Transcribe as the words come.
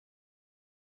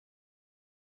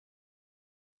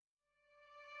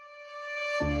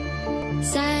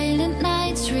Silent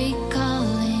nights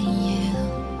recalling you,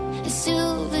 a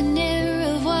souvenir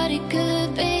of what it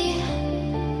could be.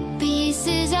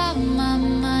 Pieces of my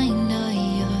mind are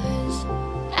yours.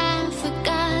 I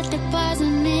forgot the parts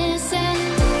I'm missing.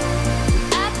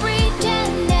 I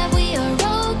pretend that we are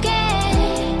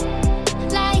okay,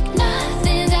 like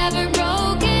nothing's ever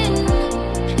broken.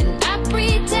 And I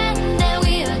pretend that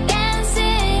we are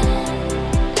dancing,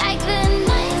 like the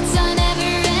nights are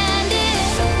never ending.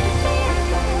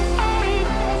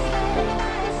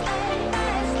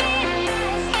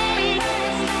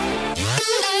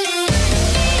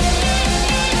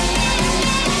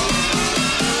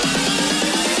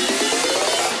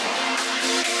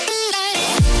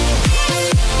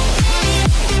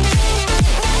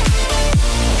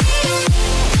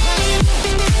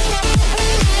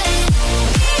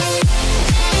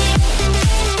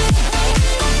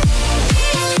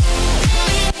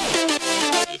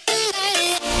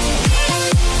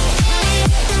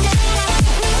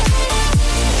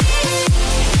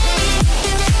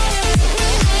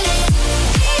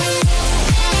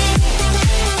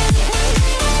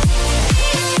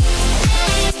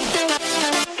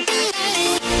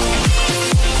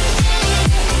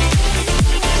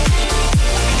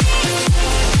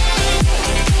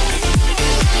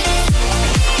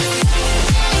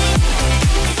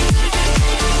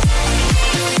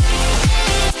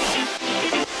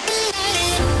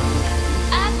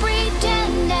 I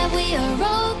pretend that we are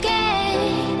okay,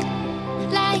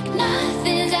 like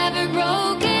nothing's ever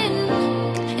broken.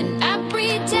 And I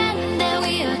pretend that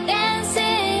we are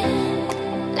dancing,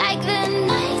 like the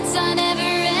nights are never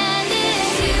ending.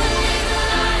 We will live our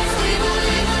lives, we will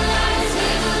live our lives,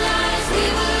 live our lives, we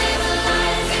will live our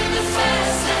lives in the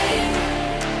fast lane.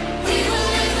 We will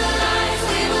live our lives,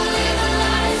 we will live our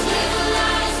lives, live our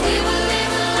lives, we will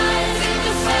live our lives in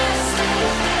the fast lane.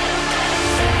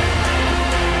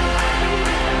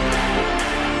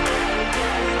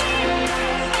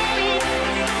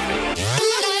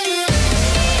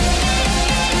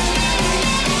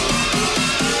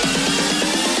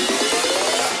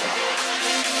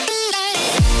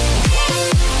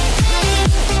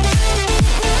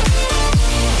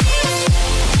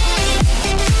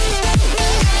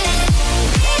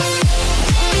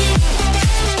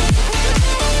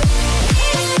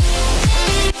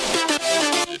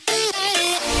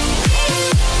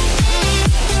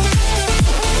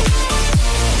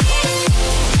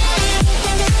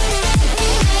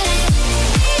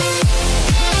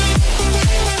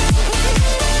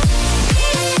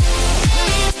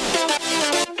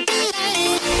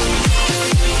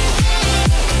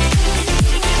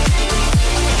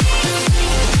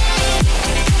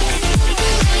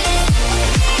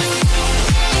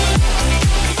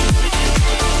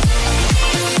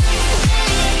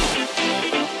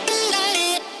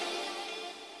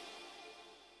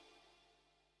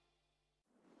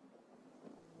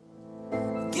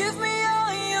 Give me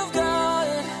all you've got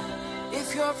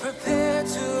if you're prepared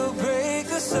to break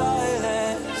the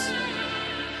silence.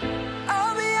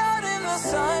 I'll be out in the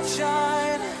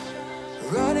sunshine,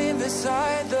 running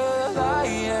beside the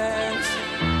lion.